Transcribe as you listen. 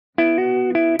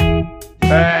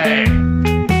Hey,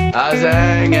 how's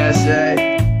hang, SA?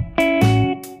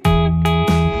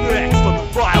 Next on the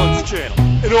Violence Channel,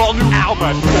 an all-new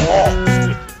album.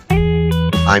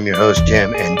 I'm your host,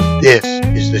 Jim, and this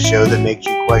is the show that makes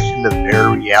you question the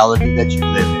very reality that you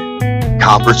live in.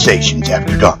 Conversations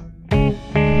After Dark.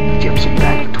 Jim sitting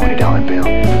back with a $20 bill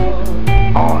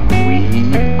on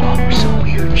weed. Oh, there's some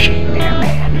weird shit there,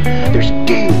 man. There's a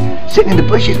dude sitting in the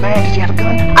bushes, man. Does he have a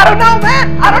gun? I don't know,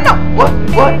 man. I don't know. What?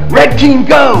 Red team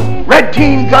go! Red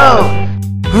team go!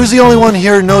 Who's the only one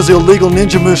here who knows the illegal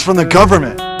ninja moves from the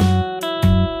government?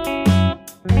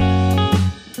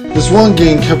 This one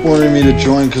gang kept wanting me to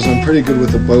join because I'm pretty good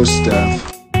with the bow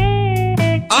staff.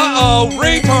 Uh-oh,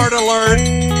 retard alert!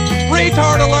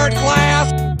 Retard alert,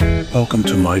 class! Welcome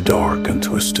to my dark and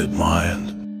twisted mind.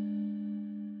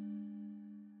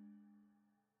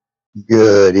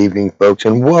 Good evening, folks,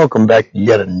 and welcome back to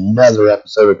yet another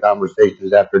episode of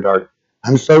Conversations After Dark.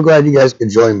 I'm so glad you guys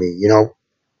could join me. You know,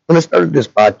 when I started this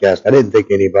podcast, I didn't think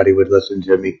anybody would listen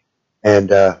to me. And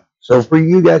so for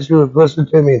you guys who have listened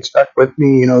to me and stuck with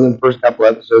me, you know, the first couple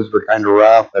episodes were kind of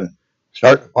rough and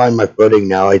starting to find my footing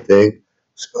now, I think.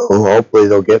 So hopefully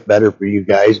they'll get better for you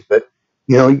guys. But,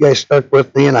 you know, you guys stuck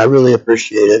with me, and I really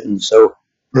appreciate it. And so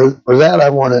for that,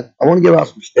 I want to give out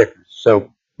some stickers.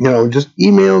 So, you know, just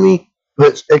email me,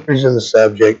 put stickers in the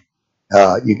subject.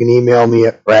 You can email me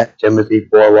at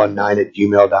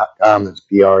pratttimothy419@gmail.com. That's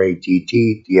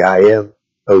PRATTTIMOTHY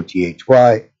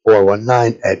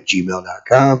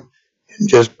 419@gmail.com. And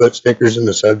just put stickers in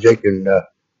the subject, and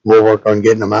we'll work on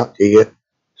getting them out to you.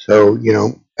 So, you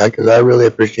know, because I really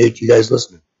appreciate you guys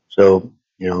listening. So,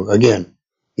 you know, again,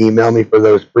 email me for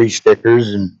those free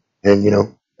stickers, and you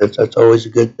know, that's always a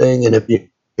good thing. And if you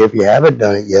haven't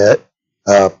done it yet,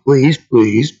 please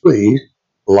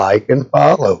like and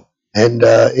follow. And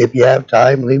if you have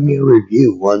time, leave me a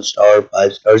review. 1 star,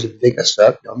 5 stars. If you think I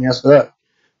suck, tell me I suck.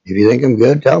 If you think I'm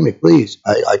good, tell me, please.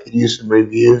 I could use some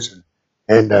reviews,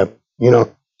 and you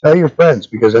know, tell your friends,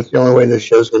 because that's the only way this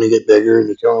show's going to get bigger, and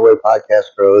it's the only way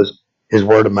podcast grows is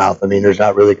word of mouth. I mean, there's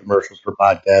not really commercials for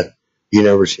podcasts. You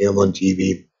never see them on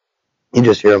TV. You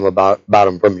just hear them about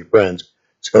them from your friends.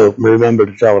 So remember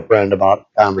to tell a friend about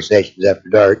Conversations After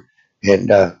Dark,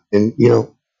 and you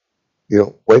know,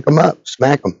 wake them up,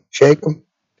 smack them, shake them,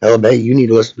 tell them, hey, you need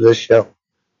to listen to this show.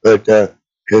 But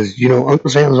because you know, Uncle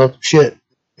Sam's on some shit.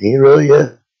 He really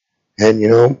is. And, you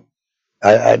know,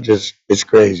 I just, it's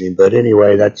crazy. But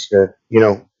anyway, that's, you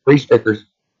know, free stickers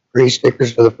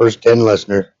for the first 10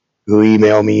 listeners who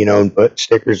email me, you know, and put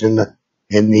stickers in the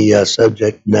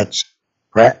subject. And that's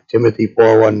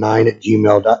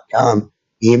pratttimothy419@gmail.com.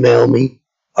 Email me.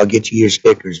 I'll get you your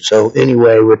stickers. So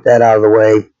anyway, with that out of the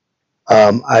way,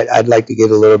 I'd like to get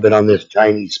a little bit on this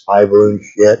Chinese spy balloon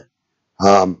shit.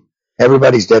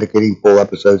 Everybody's dedicating full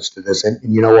episodes to this. And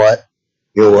you know what?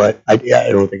 I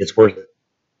don't think it's worth it.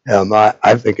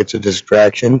 I think it's a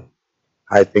distraction.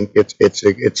 I think it's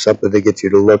something that gets you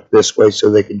to look this way so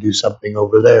they can do something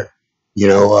over there. You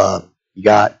know, you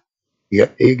got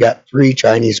 3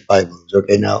 Chinese spy balloons.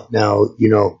 Okay, now you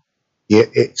know,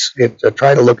 it's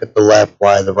try to look at the left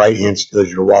while the right hand steals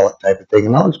your wallet type of thing,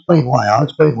 and I'll explain why.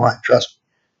 Trust me,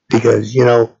 because you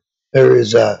know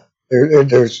there's a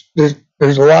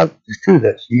lot to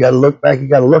this. You got to look back. You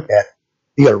got to look at it.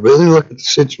 You got to really look at the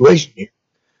situation here.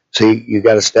 See, you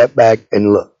got to step back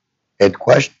and look and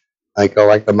question. Like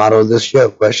the motto of this show,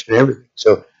 question everything.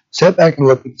 So step back and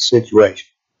look at the situation.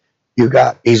 You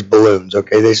got these balloons,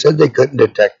 okay? They said they couldn't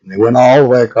detect them. They went all the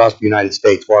way across the United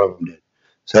States. One of them did.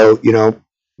 So, you know,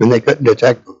 and they couldn't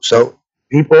detect them. So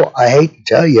people, I hate to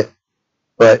tell you,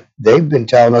 but they've been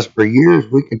telling us for years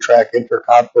we can track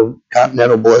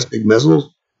intercontinental ballistic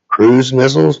missiles, cruise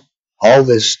missiles, all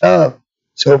this stuff.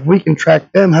 So if we can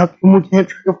track them, how come we can't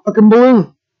track a fucking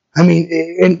balloon? I mean,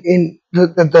 in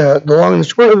the long and the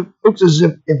short of it, folks, is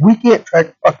if we can't track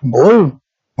a fucking balloon,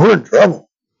 we're in trouble.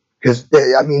 Because,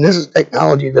 I mean, this is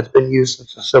technology that's been used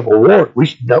since the Civil War.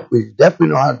 We definitely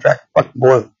know how to track a fucking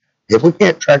balloon. If we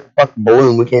can't track a fucking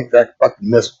balloon, we can't track a fucking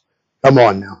missile. Come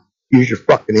on now. Use your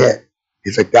fucking head.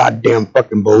 It's a goddamn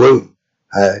fucking balloon.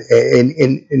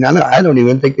 And I don't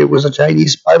even think it was a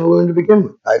Chinese spy balloon to begin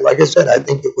with. Like I said, I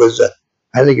think it was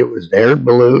their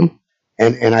balloon,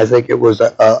 and I think it was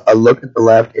a look at the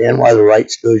left hand while the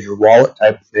right steals your wallet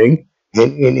type of thing.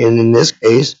 And in this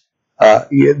case,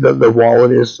 the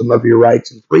wallet is some of your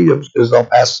rights and freedoms, because they'll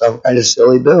pass some kind of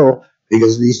silly bill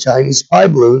because of these Chinese spy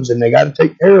balloons, and they got to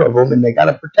take care of them, and they got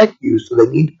to protect you, so they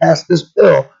need to pass this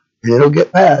bill, and it'll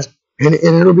get passed, and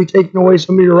it'll be taking away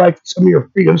some of your rights, some of your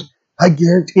freedoms. I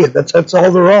guarantee it. That's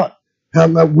all they're on.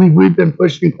 We've been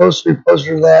pushing closer and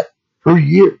closer to that for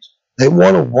years. They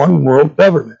want a one world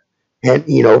government. And,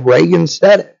 Reagan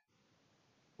said it.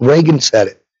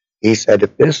 He said,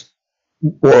 if this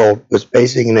world was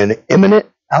facing an imminent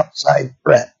outside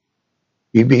threat,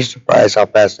 you'd be surprised how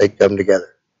fast they come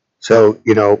together. So,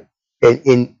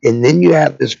 and then you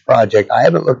have this project. I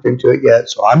haven't looked into it yet,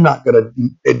 so I'm not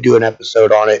going to do an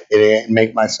episode on it and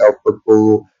make myself look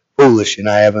foolish, and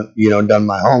I haven't, done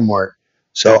my homework.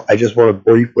 So I just want to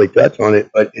briefly touch on it,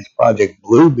 but it's Project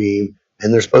Bluebeam,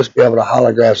 and they're supposed to be able to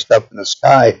holograph stuff in the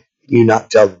sky, and you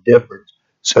not tell the difference.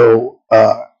 So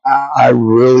I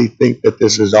really think that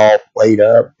this is all played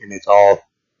up, and it's all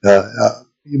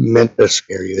meant to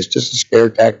scare you. It's just a scare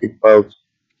tactic, folks.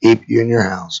 Keep you in your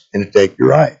house and to take your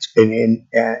rights. And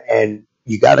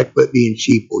you got to quit being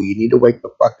sheeple. You need to wake the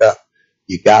fuck up.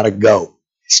 You got to go.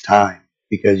 It's time,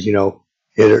 because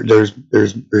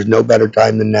there's no better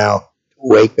time than now to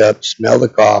wake up, smell the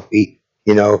coffee.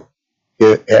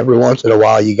 Every once in a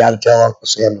while you got to tell Uncle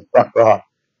Sam to fuck off.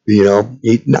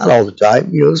 Not all the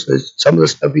time. Some of the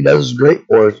stuff he does is great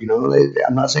for us.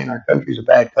 I'm not saying our country's a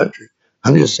bad country.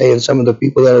 I'm just saying some of the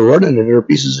people that are running it are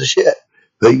pieces of shit.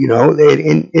 But,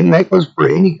 and that goes for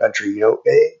any country,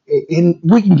 and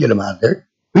we can get them out of there.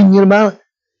 We can get them out of there.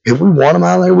 If we want them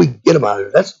out of there, we can get them out of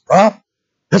there. That's the problem.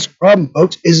 That's the problem,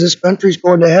 folks, is this country's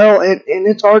going to hell, and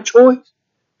it's our choice.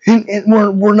 And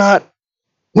we're not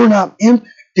impacting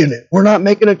it. We're not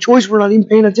making a choice. We're not even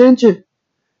paying attention.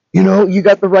 You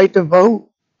got the right to vote.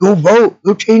 Go vote.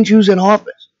 Go change who's in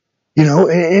office.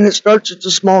 And it starts at the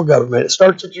small government. It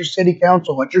starts at your city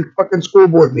council, at your fucking school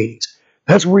board meetings.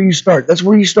 That's where you start. That's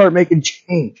where you start making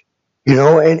change.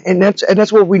 And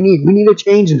that's what we need. We need a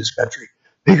change in this country,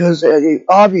 because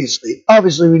obviously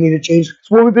we need a change, because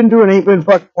what we've been doing ain't been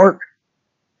fucking working.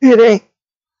 It ain't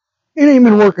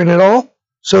been working at all.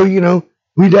 So we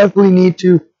definitely need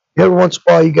to. Every once in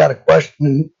a while, you got to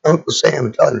question Uncle Sam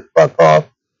and tell him to fuck off.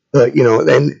 Then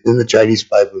the Chinese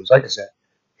spy balloons, like I said,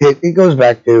 it goes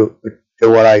back to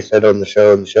what I said on the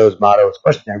show, and the show's motto is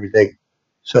question everything.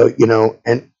 So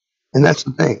and that's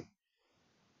the thing.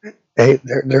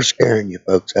 They're scaring you,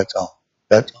 folks. That's all.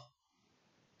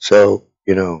 So,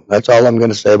 that's all I'm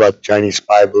going to say about the Chinese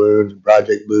spy balloons and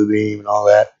Project Bluebeam and all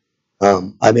that.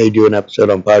 I may do an episode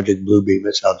on Project Bluebeam.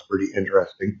 It sounds pretty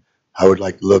interesting. I would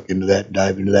like to look into that and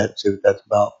dive into that and see what that's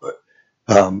about. But,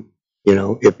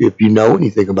 if you know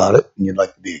anything about it and you'd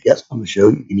like to be a guest on the show,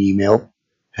 you can email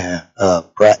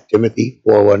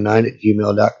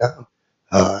pratttimothy419@gmail.com.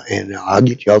 And I'll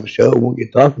get you on the show and we'll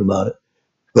get talking about it.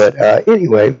 But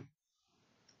anyway,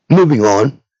 moving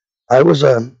on, I was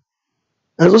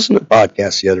listening to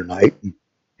podcasts the other night,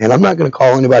 and I'm not going to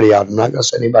call anybody out. I'm not going to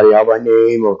send anybody out by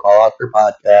name or call out their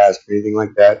podcast or anything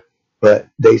like that. But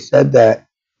they said that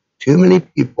too many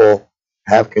people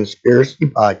have conspiracy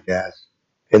podcasts,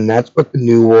 and that's what the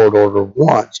New World Order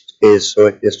wants, is so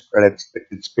it discredits the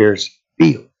conspiracy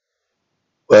field.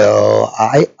 Well,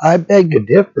 I beg to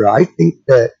differ. I think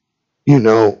that,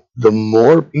 the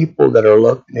more people that are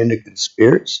looking into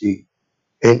conspiracy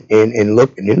and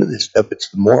looking into this stuff, it's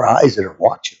the more eyes that are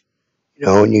watching,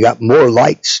 and you got more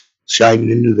lights shining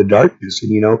into the darkness.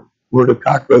 And, where the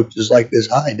cockroaches like this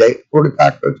hide, where the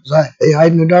cockroaches hide, they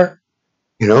hide in the dark.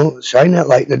 Shine that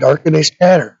light in the dark and they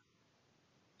scatter.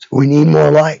 So we need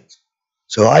more lights.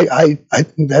 So I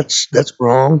think that's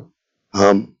wrong.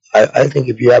 I think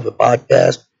if you have a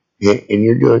podcast and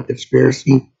you're doing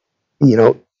conspiracy,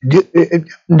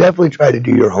 definitely try to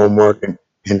do your homework and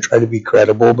try to be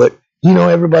credible. But,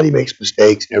 everybody makes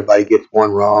mistakes and everybody gets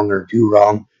one wrong or two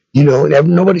wrong, and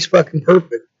nobody's fucking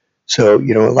perfect. So,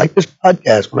 like this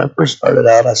podcast, when I first started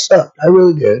out, I sucked. I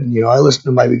really did. And, I listened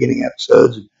to my beginning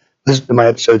episodes and listen to my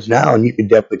episodes now, and you can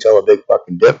definitely tell a big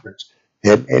fucking difference.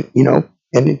 And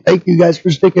thank you guys for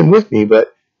sticking with me.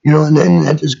 But, and then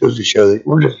that just goes to show that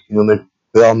we're just human.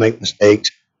 We all make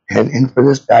mistakes. And for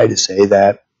this guy to say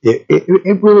that,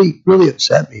 it really, really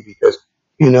upset me, because,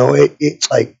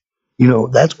 it's like,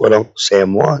 that's what Uncle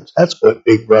Sam wants. That's what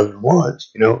Big Brother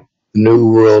wants, the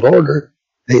New World Order.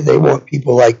 They want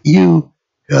people like you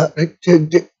to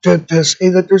say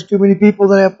that there's too many people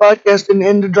that have podcasts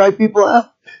and to drive people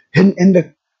out and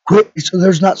to quit so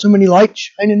there's not so many lights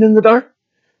shining in the dark.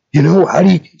 How do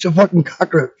you catch a fucking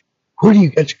cockroach? Where do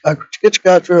you catch a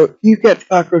cockroach? You catch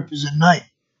cockroaches at night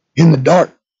in the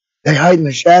dark. They hide in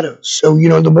the shadows. So,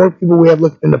 the more people we have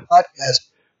looking into podcasts,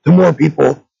 the more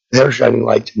people that are shining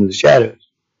lights into the shadows.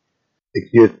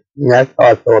 That's how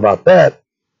I feel about that.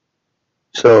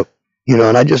 So,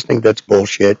 and I just think that's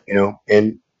bullshit,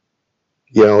 and,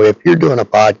 if you're doing a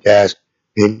podcast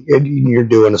and you're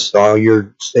doing a song,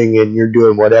 you're singing, you're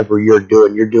doing whatever you're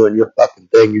doing your fucking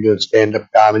thing, you're doing stand-up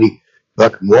comedy,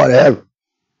 fucking whatever,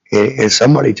 and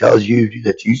somebody tells you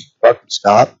that you should fucking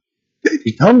stop,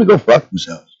 you tell them to go fuck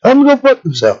themselves. Tell them to go fuck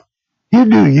themselves. You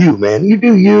do you, man. You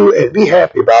do you, and be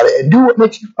happy about it, and do what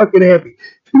makes you fucking happy.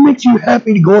 If it makes you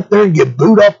happy to go up there and get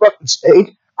booed off fucking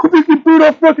stage, go get booed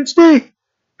off fucking stage.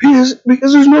 Because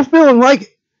there's no feeling like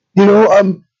it. You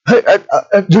know,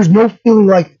 there's no feeling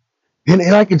like it.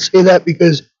 And I can say that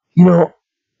because, you know,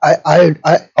 I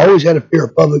always had a fear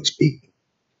of public speaking.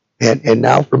 And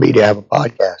now for me to have a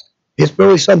podcast, it's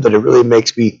really something that really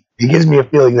makes me, it gives me a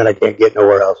feeling that I can't get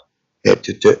nowhere else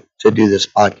to do this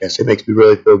podcast. It makes me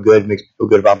really feel good. It makes me feel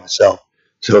good about myself.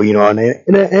 So, you know,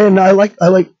 and I like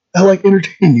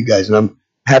entertaining you guys, and I'm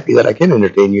happy that I can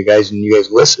entertain you guys, and you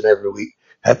guys listen every week.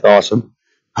 That's awesome.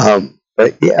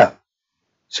 But yeah,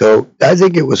 so I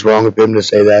think it was wrong of him to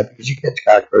say that because you catch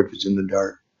cockroaches in the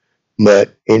dark.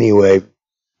 But anyway,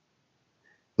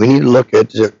 we need to look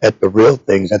at the real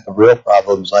things, at the real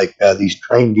problems, like these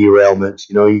train derailments.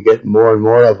 You know, you get more and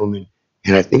more of them,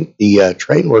 and I think the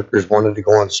train workers wanted to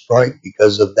go on strike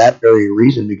because of that very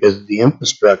reason, because the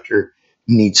infrastructure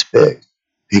needs fixed.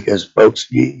 Because folks,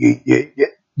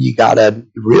 you gotta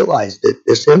realize that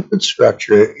this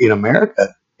infrastructure in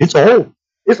America, it's old.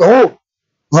 It's old.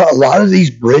 A lot of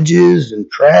these bridges and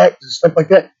tracks and stuff like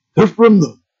that, they're from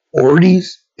the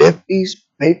 40s, 50s,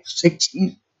 maybe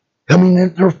 60s. I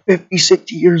mean, they're 50,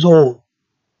 60 years old.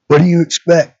 What do you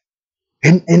expect?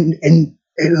 And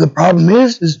the problem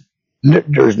is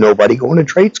there's nobody going to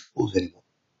trade schools anymore.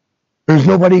 There's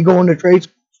nobody going to trade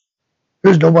schools.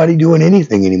 There's nobody doing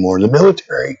anything anymore. The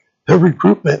military, their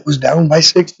recruitment was down by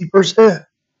 60%.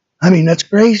 I mean, that's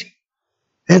crazy.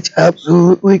 It's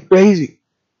absolutely crazy.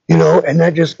 You know, and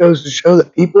that just goes to show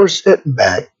that people are sitting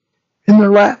back and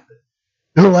they're laughing.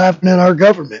 They're laughing at our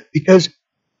government because,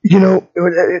 you know,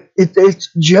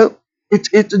 it's a joke.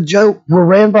 It's a joke. We're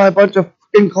ran by a bunch of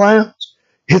fucking clowns.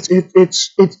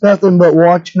 It's nothing but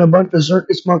watching a bunch of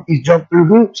circus monkeys jump through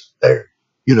hoops there.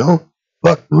 You know,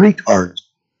 fucking retards.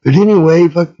 But anyway,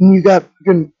 you got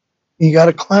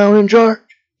a clown in charge.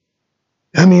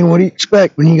 I mean, what do you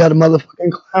expect when you got a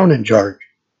motherfucking clown in charge?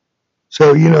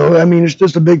 So, you know, I mean, it's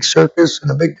just a big circus and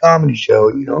a big comedy show,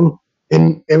 you know,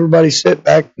 and everybody sit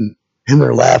back and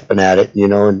they're laughing at it, you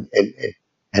know,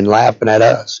 and laughing at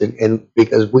us, and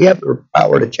because we have the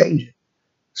power to change it.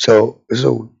 So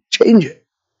change it.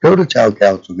 Go to town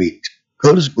council meetings.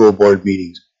 Go to school board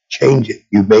meetings. Change it.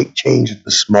 You make change at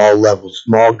the small level,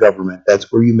 small government.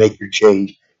 That's where you make your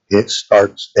change. It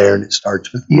starts there, and it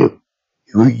starts with you.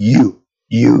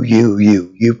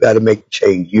 You've got to make the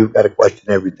change. You've got to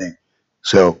question everything.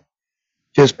 So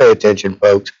just pay attention,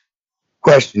 folks.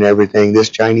 Question everything. This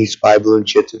Chinese spy balloon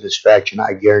shit's a distraction.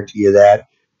 I guarantee you that.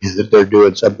 Is that they're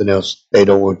doing something else they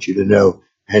don't want you to know.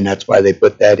 And that's why they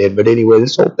put that in. But anyway,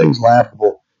 this whole thing's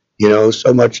laughable. You know,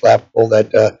 so much laughable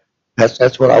that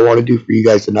that's what I want to do for you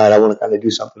guys tonight. I want to kind of do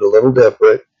something a little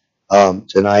different.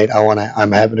 Tonight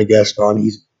I'm having a guest on.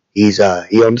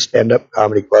 He owned a stand-up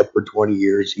comedy club for 20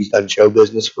 years. He's done show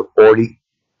business for 40.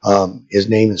 His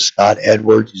name is Scott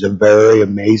Edwards. He's a very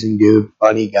amazing dude,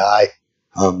 funny guy,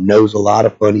 knows a lot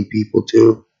of funny people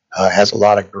too, has a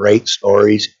lot of great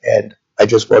stories, and I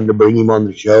just wanted to bring him on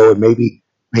the show and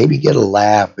maybe get a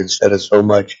laugh instead of so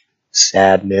much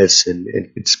sadness and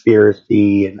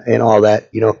conspiracy and all that.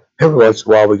 You know, every once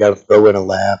in a while we got to throw in a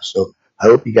laugh. So I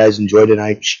hope you guys enjoy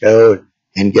tonight's show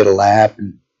and get a laugh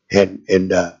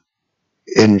and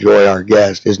enjoy our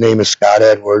guest. His name is Scott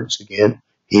Edwards. Again,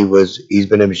 he's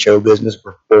been in the show business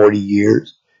for 40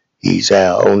 years. He's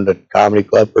owned a comedy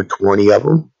club for 20 of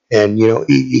them. And, you know,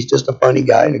 he's just a funny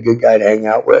guy and a good guy to hang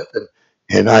out with.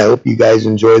 And I hope you guys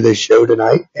enjoy this show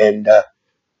tonight. And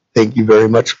thank you very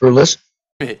much for listening.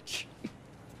 Bitch.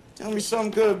 Tell me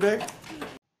something good, babe.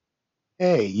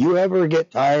 Hey, you ever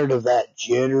get tired of that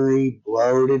jittery,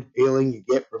 bloated feeling you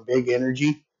get from Big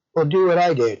Energy? Well, do what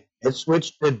I did and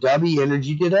switch to W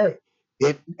Energy today.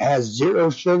 It has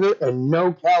 0 sugar and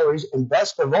no calories. And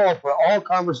best of all, for all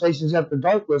Conversations After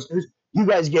Dark listeners, you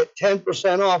guys get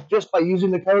 10% off just by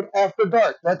using the code After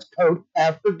Dark. That's code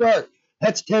After Dark.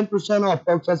 That's 10% off,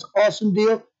 folks. That's an awesome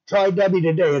deal. Try W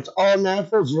today. It's all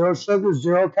natural, 0 sugar,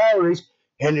 0 calories,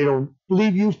 and it'll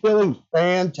leave you feeling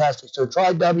fantastic. So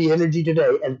try W Energy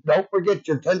today. And don't forget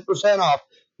your 10% off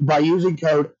by using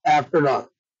code After Dark.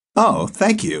 Oh,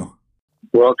 thank you.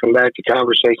 Welcome back to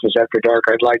Conversations After Dark.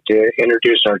 I'd like to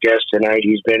introduce our guest tonight.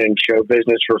 He's been in show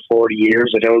business for 40 years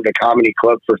and owned a comedy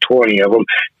club for 20 of them.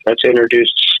 Let's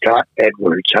introduce Scott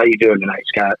Edwards. How you doing tonight,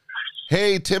 Scott?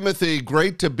 Hey, Timothy.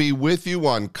 Great to be with you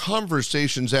on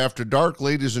Conversations After Dark.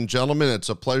 Ladies and gentlemen, it's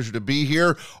a pleasure to be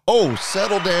here. Oh,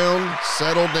 settle down,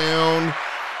 sit down.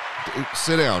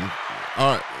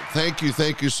 All right.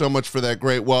 Thank you so much for that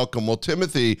great welcome. Well,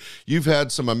 Timothy, you've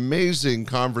had some amazing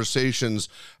conversations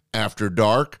after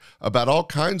dark about all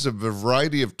kinds of a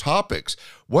variety of topics.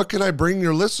 What can I bring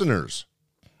your listeners?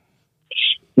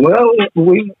 Well,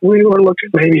 we were looking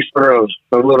maybe for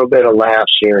a little bit of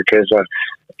laughs here, because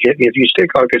if you stick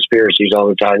on conspiracies all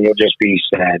the time, you'll just be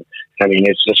sad. I mean,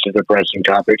 it's just a depressing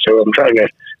topic. So I'm trying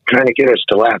to get us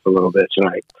to laugh a little bit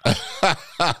tonight.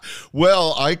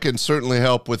 Well, I can certainly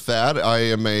help with that. I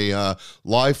am a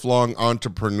lifelong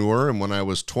entrepreneur, and when I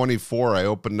was 24, I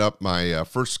opened up my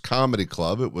first comedy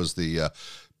club. It was the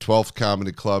 12th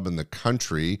comedy club in the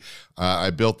country.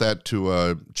 I built that to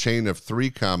a chain of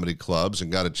 3 comedy clubs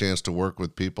and got a chance to work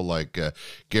with people like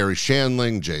Gary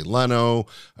Shandling, Jay Leno,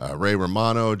 Ray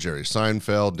Romano, Jerry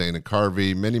Seinfeld, Dana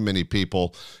Carvey, many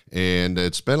people. And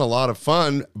it's been a lot of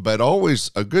fun, but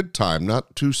always a good time,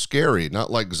 not too scary,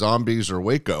 not like Zombies or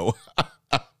Waco.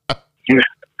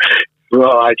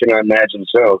 Well, I can imagine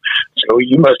so. So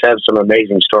you must have some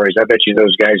amazing stories. I bet you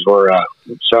those guys were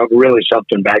really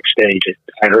something backstage.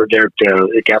 I heard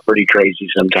it got pretty crazy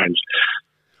sometimes.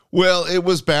 Well, it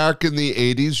was back in the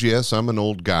 80s. Yes, I'm an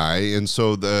old guy. And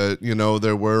so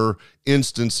there were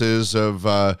instances of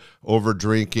over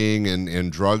drinking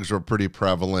and drugs were pretty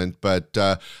prevalent. But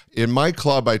in my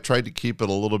club, I tried to keep it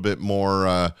a little bit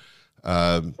more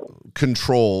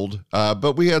controlled,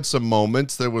 but we had some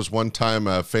moments. There was one time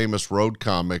a famous road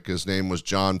comic, his name was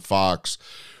John Fox,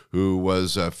 who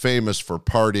was famous for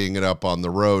partying it up on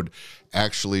the road,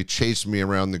 actually chased me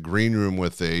around the green room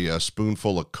with a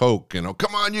spoonful of Coke.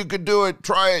 Come on, you could do it.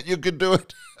 Try it. You could do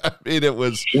it. I mean, it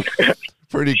was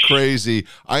pretty crazy.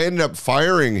 I ended up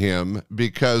firing him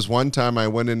because one time I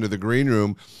went into the green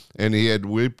room and he had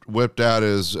whipped out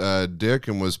his dick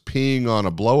and was peeing on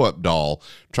a blow-up doll,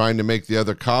 trying to make the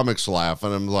other comics laugh.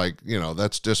 And I'm like,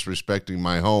 that's disrespecting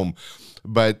my home.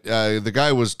 But the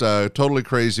guy was totally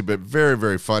crazy, but very,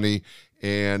 very funny.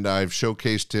 And I've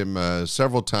showcased him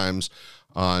several times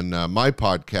on my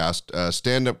podcast,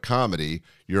 Stand Up Comedy,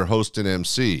 Your Host and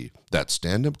MC. That's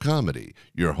Stand Up Comedy,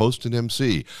 Your Host and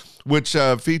MC, which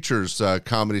features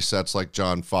comedy sets like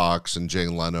John Fox and Jay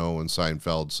Leno and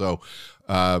Seinfeld. So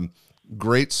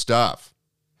great stuff.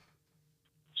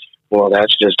 Well,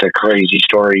 that's just a crazy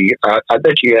story. I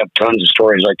bet you have tons of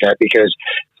stories like that, because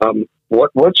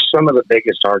what's some of the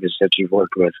biggest artists that you've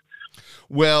worked with?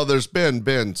 Well, there's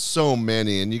been so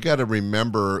many, and you got to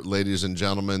remember, ladies and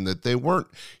gentlemen, that they weren't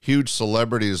huge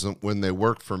celebrities when they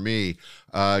worked for me.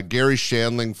 Gary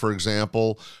Shandling, for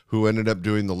example, who ended up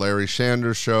doing the Larry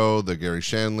Sanders Show, the Gary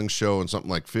Shandling Show, and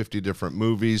something like 50 different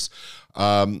movies.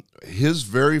 His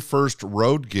very first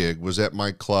road gig was at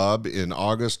my club in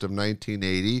August of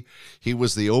 1980. He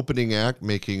was the opening act,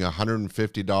 making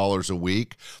 $150 a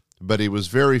week, but he was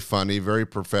very funny, very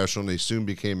professional, and he soon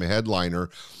became a headliner.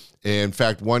 In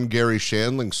fact, one Gary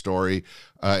Shandling story,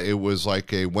 it was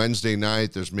like a Wednesday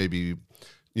night. There's maybe,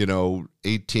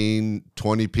 18,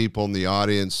 20 people in the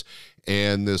audience.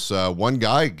 And this one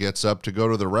guy gets up to go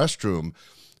to the restroom.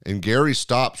 And Gary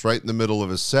stops right in the middle of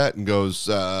his set and goes,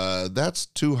 that's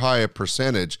too high a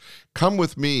percentage. Come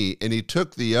with me. And he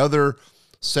took the other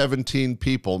 17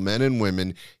 people, men and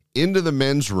women, into the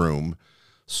men's room,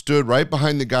 stood right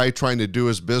behind the guy trying to do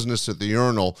his business at the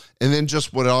urinal, and then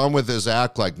just went on with his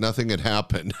act like nothing had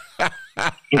happened.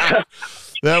 That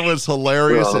was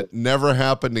hilarious. Well, it never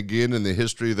happened again in the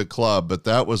history of the club, but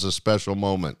that was a special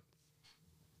moment.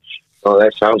 Oh,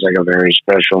 that sounds like a very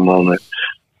special moment.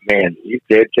 Man,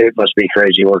 it must be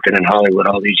crazy working in Hollywood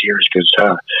all these years,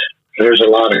 because there's a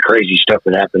lot of crazy stuff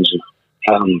that happens.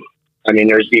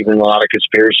 There's even a lot of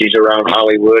conspiracies around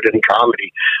Hollywood and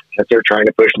comedy that they're trying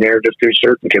to push narrative through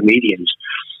certain comedians.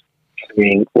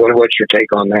 What's your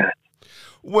take on that?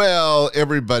 Well,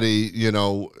 everybody,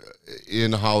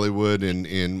 in Hollywood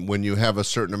and when you have a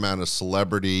certain amount of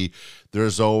celebrity,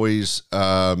 there's always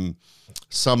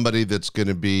somebody that's going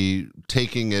to be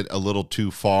taking it a little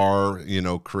too far,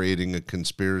 creating a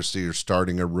conspiracy or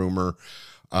starting a rumor.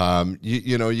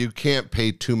 You can't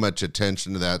pay too much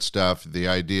attention to that stuff. The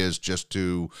idea is just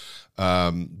to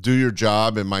do your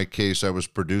job. In my case, I was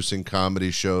producing comedy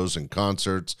shows and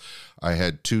concerts. I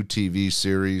had 2 TV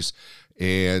series.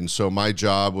 And so my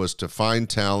job was to find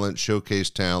talent,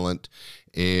 showcase talent,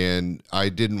 and I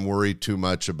didn't worry too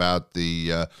much about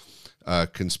the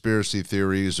conspiracy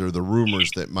theories or the rumors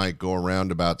that might go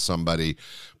around about somebody.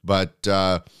 But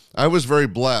I was very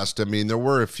blessed. There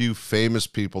were a few famous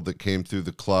people that came through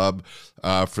the club.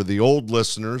 For the old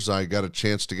listeners, I got a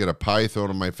chance to get a pie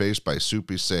thrown in my face by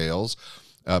Soupy Sales.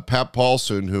 Pat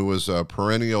Paulson, who was a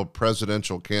perennial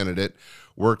presidential candidate,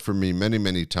 worked for me many,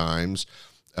 many times.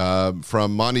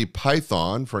 From Monty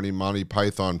Python, for any Monty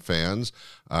Python fans,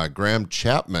 Graham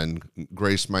Chapman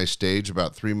graced my stage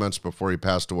about 3 months before he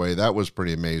passed away. That was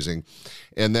pretty amazing.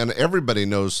 And then everybody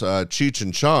knows Cheech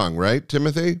and Chong, right,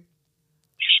 Timothy?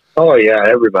 Oh, yeah,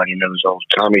 everybody knows old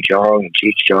Tommy Chong and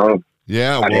Cheech Chong.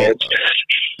 Yeah, well,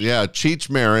 yeah, Cheech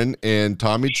Marin and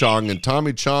Tommy Chong. And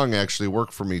Tommy Chong actually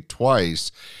worked for me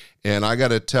twice. And I got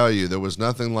to tell you, there was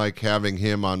nothing like having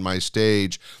him on my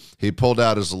stage. He pulled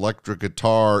out his electric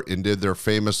guitar and did their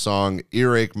famous song,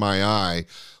 Earache My Eye,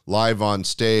 live on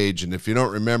stage. And if you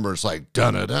don't remember, it's like,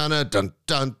 dun-dun-dun,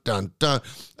 dun-dun-dun-dun.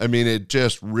 I mean, it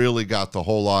just really got the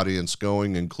whole audience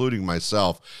going, including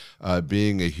myself,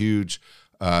 being a huge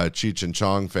Cheech and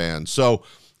Chong fan. So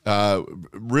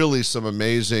really some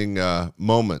amazing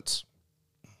moments.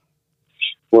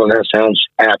 Well, that sounds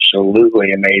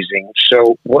absolutely amazing.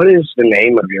 So what is the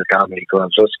name of your comedy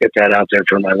clubs? Let's get that out there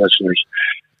for my listeners.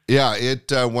 Yeah,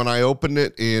 when I opened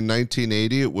it in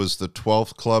 1980, it was the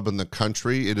 12th club in the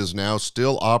country. It is now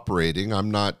still operating. I'm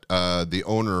not the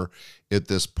owner at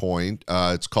this point.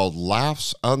 It's called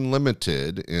Laughs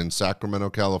Unlimited in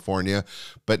Sacramento, California.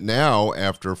 But now,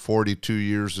 after 42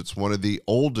 years, it's one of the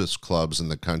oldest clubs in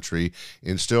the country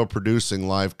and still producing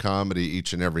live comedy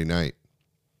each and every night.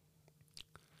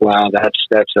 Wow,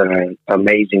 that's an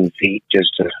amazing feat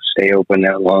just to stay open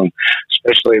that long,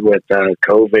 especially with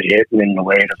COVID hitting and the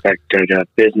way it affected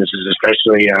businesses,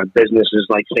 especially businesses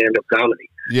like stand-up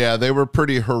comedy. Yeah, they were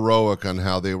pretty heroic on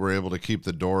how they were able to keep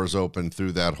the doors open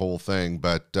through that whole thing.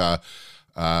 But,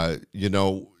 you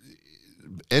know,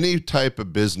 any type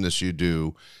of business you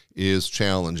do is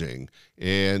challenging.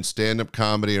 And stand-up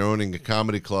comedy or owning a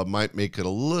comedy club might make it a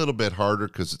little bit harder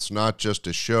because it's not just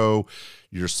a show.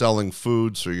 You're selling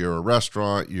food, so you're a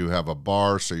restaurant. You have a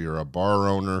bar, so you're a bar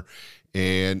owner.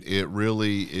 And it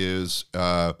really is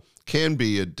can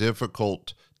be a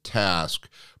difficult task.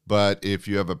 But if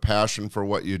you have a passion for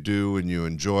what you do and you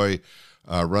enjoy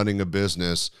running a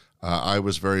business, I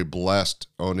was very blessed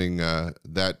owning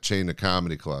that chain of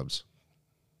comedy clubs.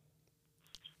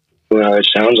 Well, it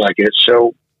sounds like it.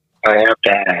 So I have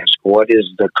to ask, what is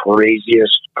the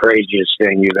craziest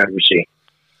thing you've ever seen?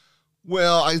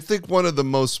 Well, I think one of the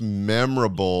most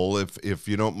memorable, if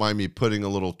you don't mind me putting a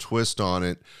little twist on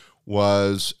it,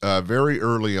 was very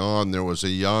early on. There was a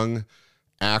young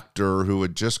actor who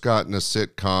had just gotten a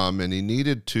sitcom and he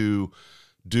needed to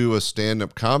do a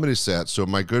stand-up comedy set. So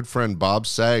my good friend Bob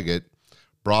Saget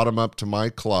brought him up to my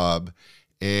club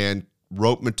and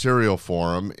wrote material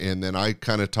for him. And then I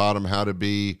kind of taught him how to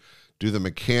do the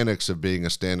mechanics of being a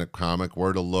stand-up comic,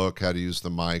 where to look, how to use the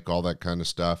mic, all that kind of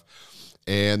stuff.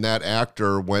 And that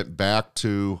actor went back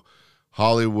to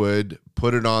Hollywood,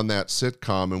 put it on that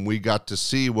sitcom, and we got to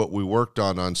see what we worked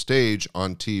on stage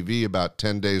on TV about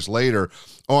 10 days later.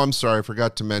 Oh, I'm sorry, I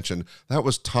forgot to mention, that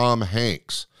was Tom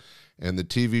Hanks, and the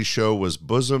TV show was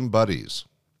Bosom Buddies.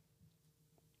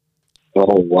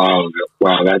 Oh, wow.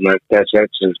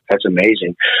 That's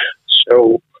amazing.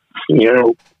 So, you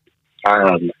know,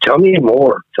 tell me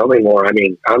more. I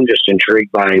mean, I'm just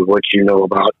intrigued by what you know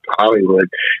about Hollywood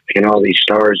and all these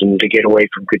stars, and to get away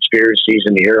from conspiracies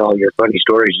and to hear all your funny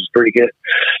stories is pretty good.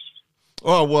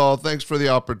 Oh, well, thanks for the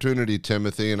opportunity,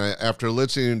 Timothy. And after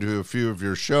listening to a few of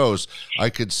your shows,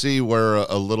 I could see where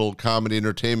a little comedy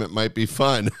entertainment might be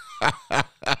fun.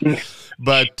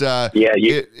 But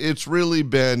it's really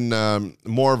been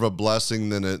more of a blessing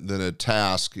than a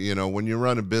task. You know, when you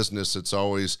run a business, it's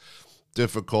always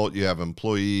difficult. You have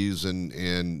employees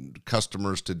and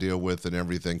customers to deal with and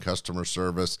everything, customer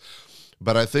service.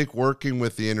 But I think working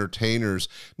with the entertainers,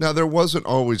 now there wasn't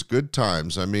always good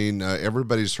times. I mean,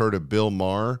 everybody's heard of Bill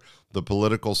Maher, the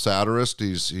political satirist.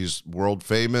 He's world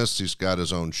famous. He's got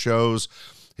his own shows.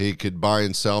 He could buy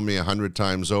and sell me 100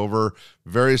 times over.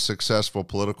 Very successful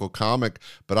political comic,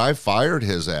 but I fired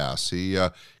his ass. He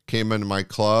came into my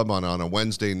club on a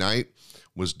Wednesday night,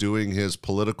 was doing his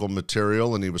political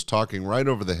material, and he was talking right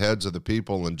over the heads of the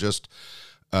people and just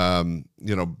you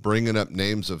know, bringing up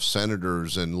names of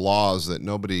senators and laws that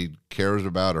nobody cares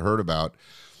about or heard about.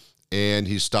 And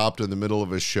he stopped in the middle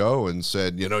of his show and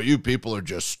said, you know, you people are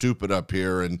just stupid up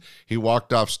here. And he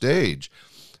walked off stage.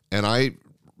 And I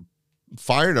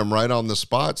fired him right on the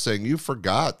spot, saying, you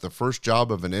forgot the first job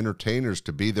of an entertainer is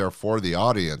to be there for the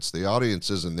audience. The audience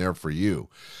isn't there for you.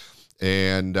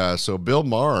 And so Bill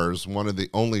Maher is one of the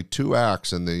only two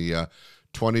acts in the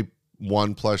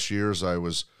 21 plus years I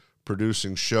was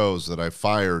producing shows that I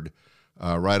fired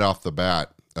right off the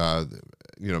bat,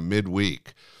 you know,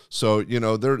 midweek. So, you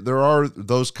know, there are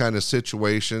those kind of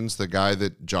situations. The guy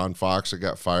that John Fox that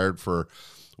got fired for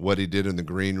what he did in the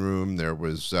green room. There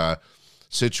was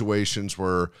situations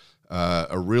where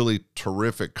a really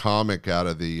terrific comic out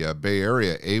of the Bay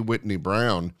Area, A. Whitney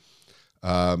Brown,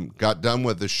 got done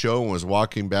with the show and was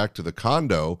walking back to the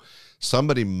condo.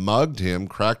 Somebody mugged him,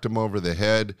 cracked him over the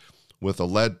head with a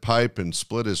lead pipe and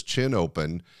split his chin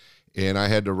open. And I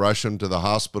had to rush him to the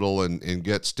hospital and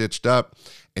get stitched up.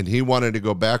 And he wanted to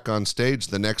go back on stage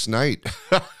the next night.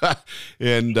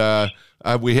 And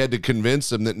we had to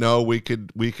convince him that, no, we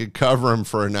could cover him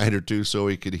for a night or two so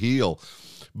he could heal.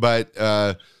 But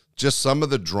just some of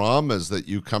the dramas that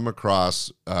you come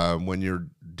across when you're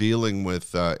dealing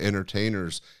with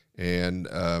entertainers and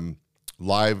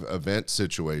live event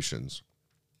situations.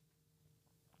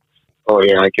 Oh,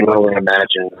 yeah, I can only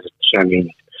imagine. I mean,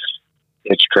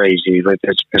 it's crazy, but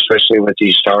especially with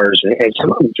these stars, and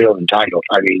some of them feel entitled.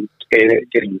 I mean,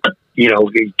 you know,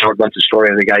 you talk about the story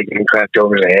of the guy getting cracked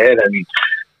over the head. I mean,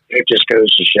 it just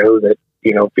goes to show that,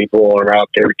 you know, people are out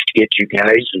there to get you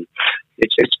guys, and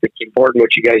it's important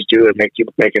what you guys do and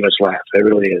making us laugh. It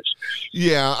really is.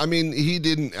 Yeah, I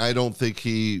mean, I don't think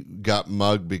he got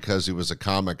mugged because he was a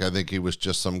comic. I think he was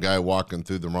just some guy walking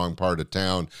through the wrong part of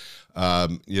town.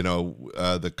 You know,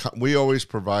 we always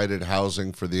provided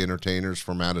housing for the entertainers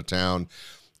from out of town,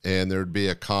 and there'd be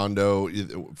a condo.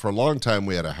 For a long time,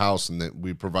 we had a house, and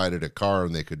we provided a car,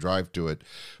 and they could drive to it.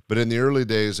 But in the early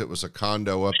days, it was a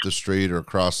condo up the street or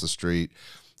across the street.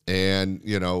 And,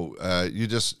 you know, you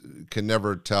just can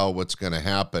never tell what's going to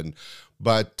happen.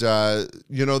 But,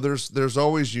 you know, there's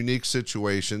always unique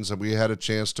situations. And we had a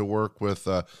chance to work with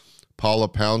Paula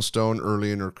Poundstone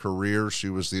early in her career. She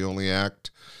was the only act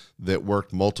that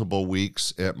worked multiple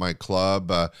weeks at my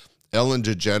club. Ellen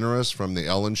DeGeneres from The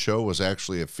Ellen Show was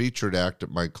actually a featured act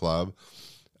at my club.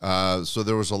 So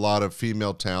there was a lot of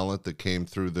female talent that came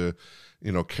through the,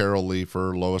 you know, Carol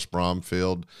Leifer, Lois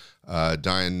Bromfield,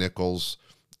 Diane Nichols,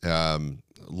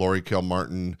 Lori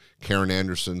Kilmartin, Karen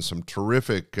Anderson, some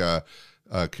terrific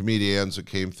comedians that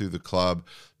came through the club.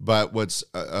 But what's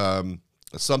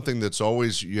something that's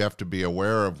always you have to be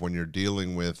aware of when you're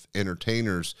dealing with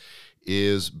entertainers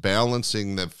is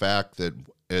balancing the fact that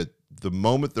at the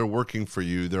moment they're working for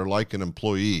you, they're like an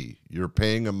employee. You're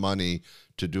paying them money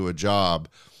to do a job.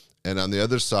 And on the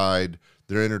other side,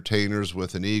 they're entertainers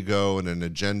with an ego and an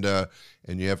agenda,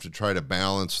 and you have to try to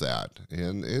balance that.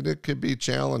 And it could be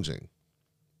challenging.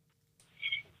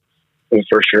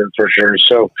 For sure.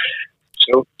 So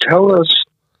tell us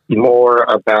more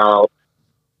about,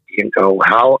 you know,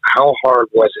 how hard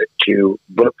was it to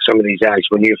book some of these acts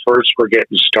when you first were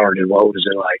getting started? What was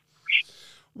it like?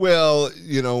 Well,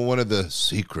 you know, one of the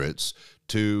secrets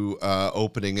to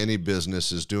opening any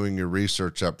business is doing your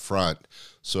research up front.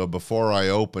 So before I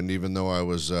opened, even though I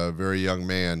was a very young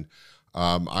man,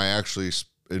 I actually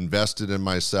invested in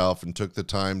myself and took the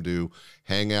time to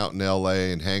hang out in LA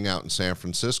and hang out in San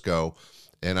Francisco.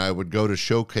 And I would go to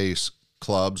showcase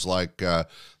clubs like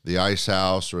the Ice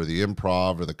House or the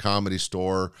Improv or the Comedy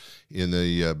Store in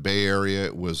the Bay Area.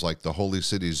 It was like the Holy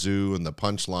City Zoo and the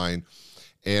Punchline.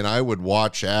 And I would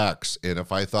watch acts, and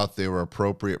if I thought they were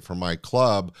appropriate for my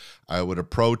club, I would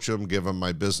approach them, give them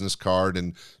my business card,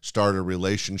 and start a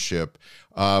relationship.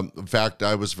 In fact,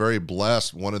 I was very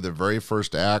blessed. One of the very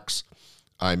first acts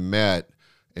I met,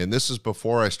 and this is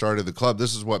before I started the club,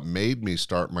 this is what made me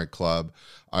start my club.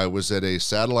 I was at a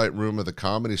satellite room of the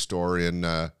Comedy Store in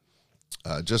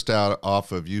just out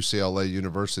off of UCLA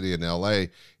University in LA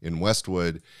in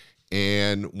Westwood.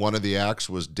 And one of the acts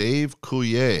was Dave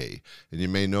Coulier, and you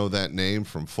may know that name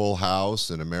from Full House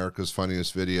and America's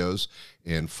Funniest Videos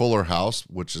and Fuller House,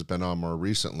 which has been on more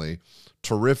recently.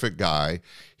 Terrific guy.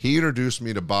 He introduced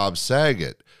me to Bob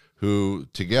Saget, who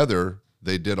together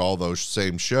they did all those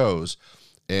same shows.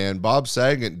 And Bob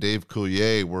Saget and Dave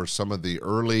Coulier were some of the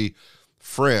early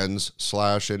friends /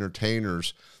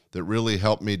 entertainers that really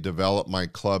helped me develop my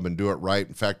club and do it right.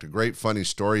 In fact, a great funny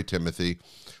story, Timothy.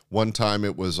 One time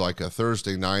it was like a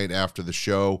Thursday night after the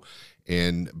show,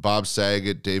 and Bob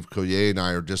Saget, Dave Coulier, and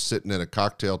I are just sitting at a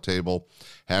cocktail table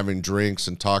having drinks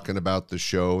and talking about the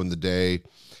show and the day.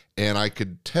 And I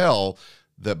could tell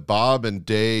that Bob and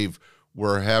Dave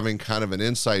were having kind of an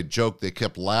inside joke. They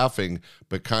kept laughing,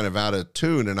 but kind of out of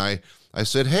tune. And I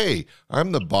said, "Hey,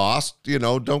 I'm the boss, you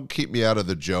know, don't keep me out of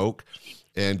the joke."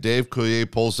 And Dave Coulier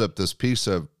pulls up this piece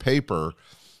of paper,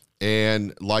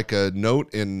 and like a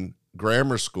note in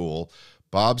grammar school,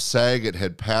 Bob Saget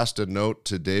had passed a note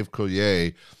to Dave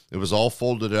Coulier. It was all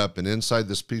folded up, and inside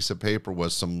this piece of paper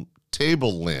was some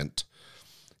table lint.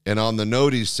 And on the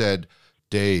note he said,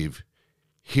 "Dave,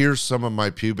 here's some of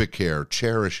my pubic hair.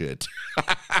 Cherish it."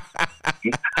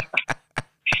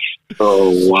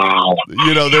 Oh, wow.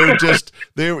 You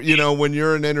know, when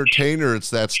you're an entertainer, it's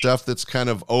that stuff that's kind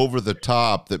of over the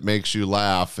top that makes you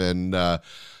laugh. And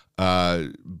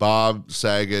Bob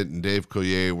Saget and Dave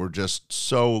Coulier were just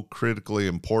so critically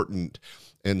important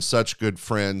and such good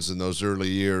friends in those early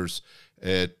years.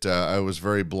 I was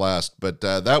very blessed, but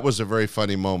that was a very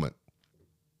funny moment.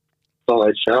 Well,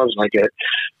 it sounds like it.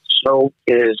 So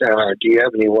do you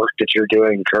have any work that you're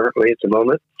doing currently at the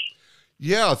moment?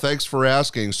 Yeah, thanks for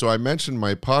asking. So I mentioned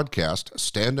my podcast,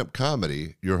 Stand Up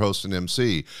Comedy, your host and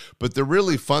MC. But the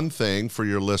really fun thing for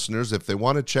your listeners, if they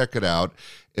want to check it out,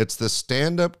 it's the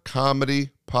Stand Up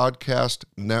Comedy Podcast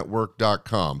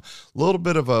Network.com. A little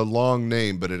bit of a long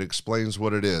name, but it explains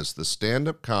what it is. The Stand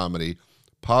Up Comedy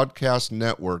Podcast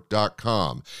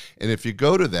Network.com. And if you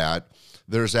go to that,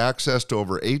 there's access to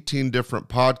over 18 different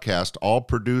podcasts, all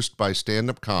produced by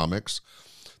stand-up comics.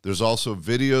 There's also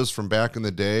videos from back in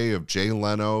the day of Jay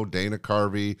Leno, Dana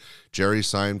Carvey, Jerry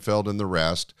Seinfeld, and the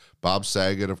rest. Bob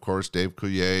Saget, of course, Dave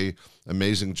Coulier,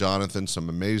 Amazing Jonathan, some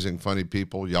amazing funny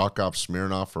people, Yakov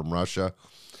Smirnoff from Russia.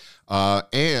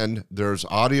 And there's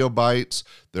audio bites,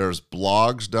 there's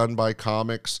blogs done by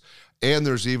comics, and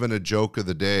there's even a joke of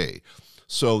the day.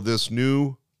 So this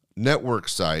new network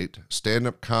site, Stand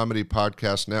Up Comedy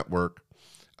Podcast Network,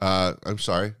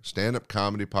 Stand Up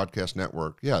Comedy Podcast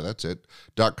Network, yeah, that's it,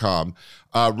 .com,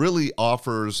 really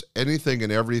offers anything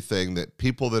and everything that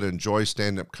people that enjoy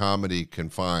stand-up comedy can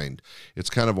find. It's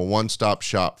kind of a one-stop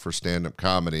shop for stand-up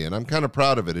comedy, and I'm kind of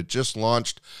proud of it. It just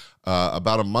launched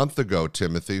about a month ago,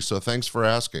 Timothy, so thanks for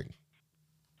asking.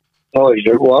 Oh,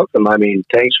 you're welcome. I mean,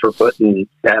 thanks for putting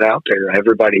that out there.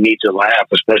 Everybody needs a laugh,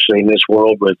 especially in this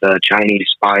world with Chinese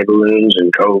spy balloons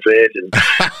and COVID and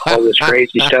all this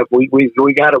crazy stuff. We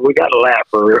gotta laugh,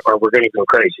 or we're going to go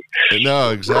crazy.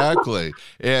 No, exactly.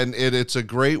 And it's a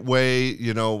great way.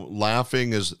 You know,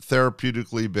 laughing has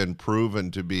therapeutically been proven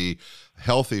to be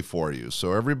healthy for you.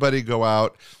 So everybody go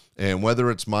out. And whether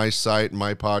it's my site,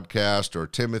 my podcast, or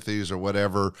Timothy's or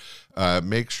whatever,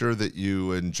 make sure that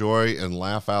you enjoy and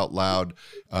laugh out loud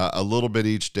a little bit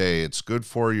each day. It's good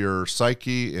for your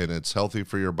psyche and it's healthy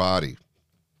for your body.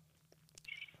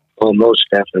 Oh, most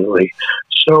definitely.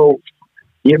 So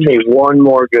give me one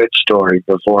more good story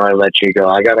before I let you go.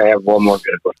 I got to have one more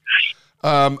good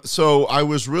one. So I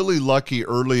was really lucky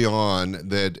early on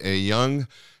that a young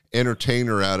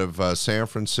entertainer out of San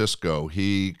Francisco.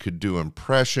 He could do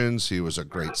impressions. He was a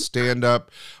great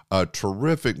stand-up, a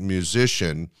terrific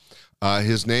musician.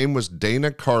 His name was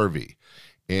Dana Carvey,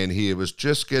 and he was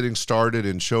just getting started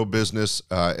in show business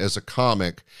as a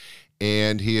comic,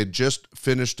 and he had just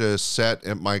finished a set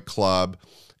at my club.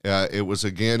 It was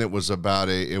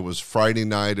Friday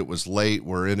night. It was late.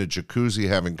 We're in a jacuzzi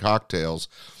having cocktails,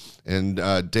 and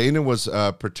Dana was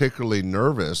particularly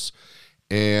nervous.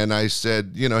 And I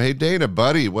said, hey, Dana,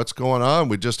 buddy, what's going on?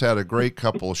 We just had a great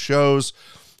couple of shows.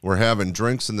 We're having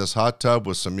drinks in this hot tub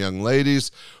with some young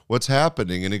ladies. What's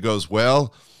happening? And he goes,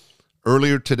 well,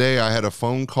 earlier today I had a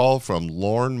phone call from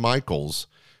Lorne Michaels,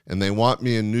 and they want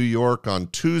me in New York on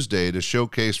Tuesday to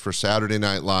showcase for Saturday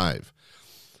Night Live.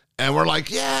 And we're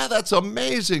like, yeah, that's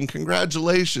amazing.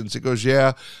 Congratulations. He goes,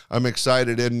 yeah, I'm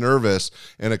excited and nervous.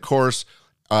 And, of course,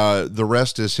 the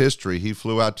rest is history. He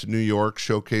flew out to New York,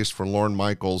 showcased for Lorne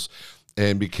Michaels,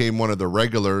 and became one of the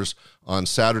regulars on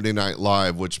Saturday Night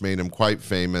Live, which made him quite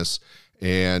famous,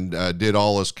 and did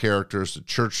all his characters, the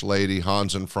church lady,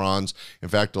 Hans and Franz. In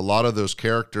fact, a lot of those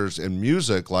characters in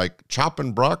music, like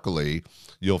Choppin' Broccoli,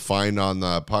 you'll find on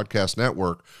the podcast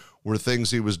network, were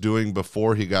things he was doing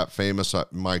before he got famous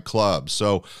at my club.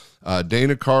 So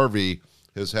Dana Carvey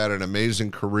has had an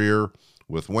amazing career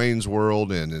with Wayne's World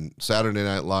and Saturday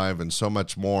Night Live and so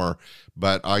much more.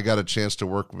 But I got a chance to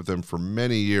work with him for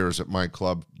many years at my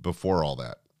club before all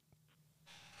that.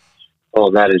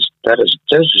 Oh, that is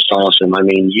just awesome. I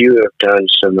mean, you have done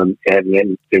some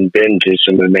and been to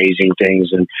some amazing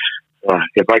things. And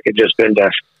if I could just been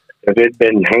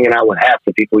hanging out with half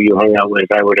the people you hung out with,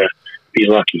 I would be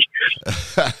lucky.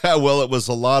 Well, it was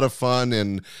a lot of fun,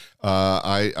 and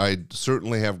I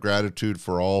certainly have gratitude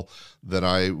for all that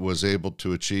I was able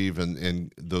to achieve,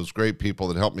 and those great people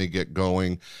that helped me get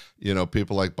going.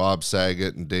 People like Bob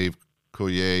Saget and Dave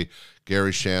Coulier,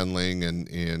 Gary Shandling,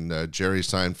 and Jerry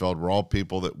Seinfeld were all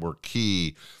people that were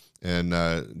key in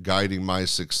guiding my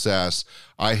success.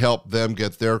 I helped them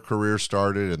get their career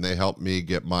started, and they helped me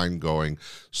get mine going.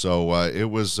 So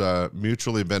it was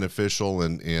mutually beneficial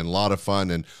and a lot of fun.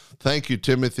 And thank you,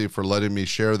 Timothy, for letting me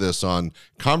share this on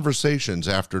Conversations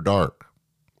After Dark.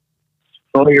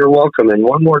 Oh, you're welcome. And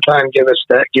one more time, give them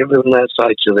that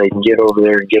site so they can get over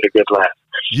there and get a good laugh.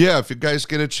 Yeah, if you guys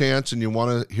get a chance and you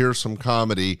want to hear some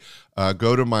comedy,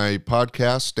 go to my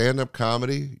podcast, Stand Up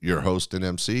Comedy, your host and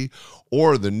MC,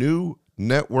 or the new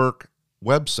network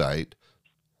website,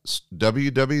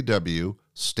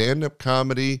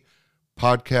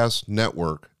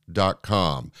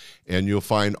 www.standupcomedypodcastnetwork.com, and you'll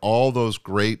find all those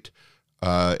great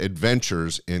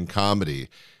adventures in comedy.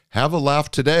 Have a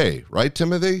laugh today, right,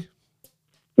 Timothy?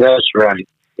 That's right.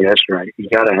 That's right. You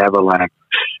got to have a laugh.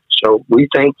 So we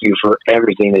thank you for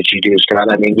everything that you do,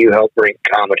 Scott. I mean, you help bring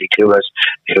comedy to us.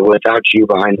 And without you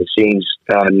behind the scenes,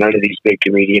 none of these big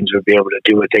comedians would be able to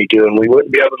do what they do, and we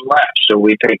wouldn't be able to laugh. So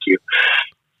we thank you.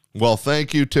 Well,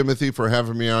 thank you, Timothy, for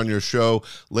having me on your show.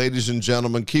 Ladies and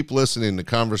gentlemen, keep listening to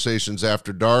Conversations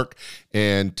After Dark.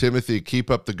 And Timothy,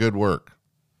 keep up the good work.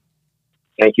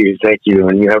 Thank you. Thank you.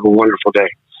 And you have a wonderful day.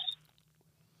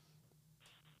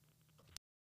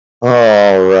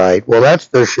 All right. Well, that's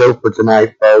the show for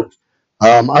tonight, folks.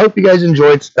 I hope you guys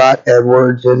enjoyed Scott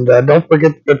Edwards, and don't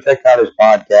forget to go check out his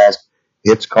podcast.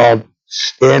 It's called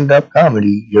Stand Up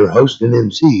Comedy, your host and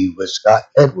MC with Scott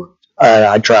Edwards.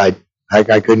 I tried. I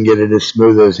couldn't get it as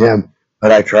smooth as him,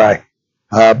 but I try.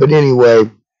 But anyway,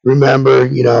 remember,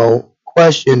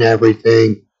 question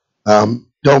everything.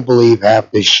 Don't believe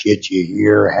half the shit you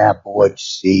hear, half of what you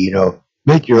see,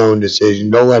 Make your own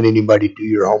decision. Don't let anybody do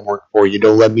your homework for you.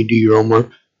 Don't let me do your homework.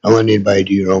 Don't let anybody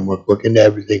do your homework. Look into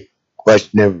everything.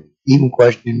 Question everything. Even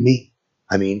question me.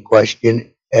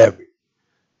 Question everything.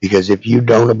 Because if you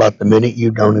don't, about the minute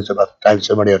you don't is about the time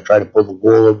somebody will try to pull the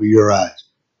wool over your eyes.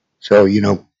 So,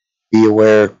 be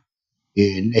aware.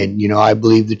 And I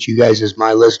believe that you guys, as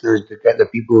my listeners, the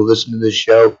people who listen to this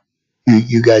show,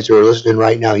 you guys who are listening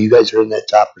right now, you guys are in that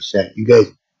top percent. You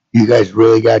guys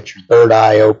really got your third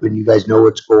eye open. You guys know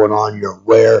what's going on. You're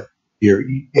aware.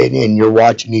 And you're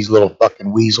watching these little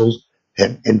fucking weasels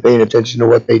and paying attention to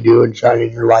what they do and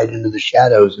shining your light into the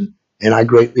shadows. And I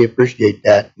greatly appreciate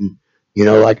that. And,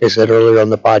 like I said earlier on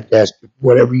the podcast,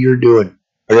 whatever you're doing,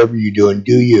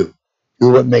 do you. Do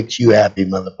what makes you happy,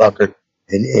 motherfucker.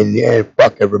 And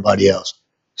fuck everybody else.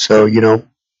 So,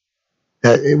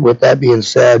 with that being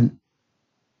said,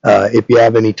 if you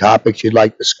have any topics you'd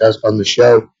like discussed on the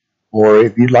show, or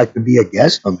if you'd like to be a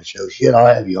guest on the show, shit,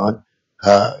 I'll have you on.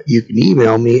 You can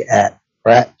email me at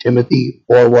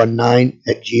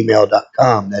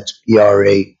pratttimothy419@gmail.com. That's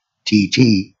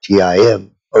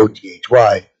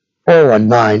PRATTTIMOTHY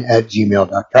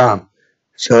 419@gmail.com.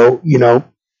 So,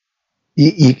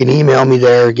 you can email me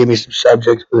there, give me some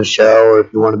subjects for the show, or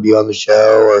if you want to be on the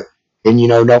show, and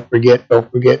don't forget,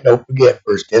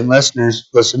 first 10 listeners,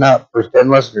 listen up, first 10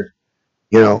 listeners,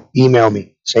 email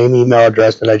me, same email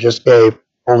address that I just gave,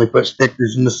 only put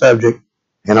stickers in the subject,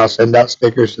 and I'll send out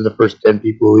stickers to the first 10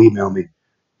 people who email me,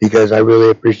 because I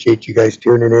really appreciate you guys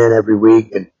tuning in every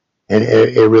week, and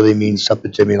it really means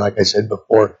something to me. Like I said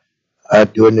before,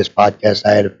 doing this podcast,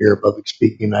 I had a fear of public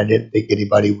speaking. I didn't think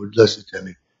anybody would listen to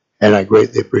me, and I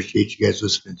greatly appreciate you guys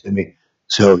listening to me.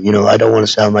 So, I don't want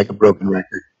to sound like a broken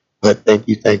record, but thank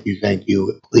you.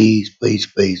 Please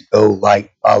go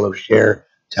like, follow, share,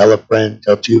 tell a friend,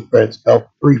 tell 2 friends,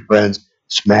 tell 3 friends,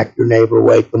 smack your neighbor,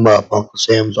 wake them up. Uncle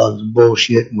Sam's on some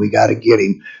bullshit and we got to get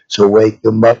him. So wake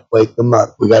them up. We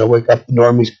got to wake up the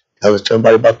normies, tell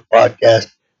somebody about the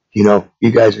podcast. You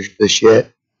guys are the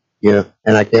shit, and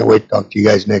I can't wait to talk to you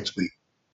guys next week.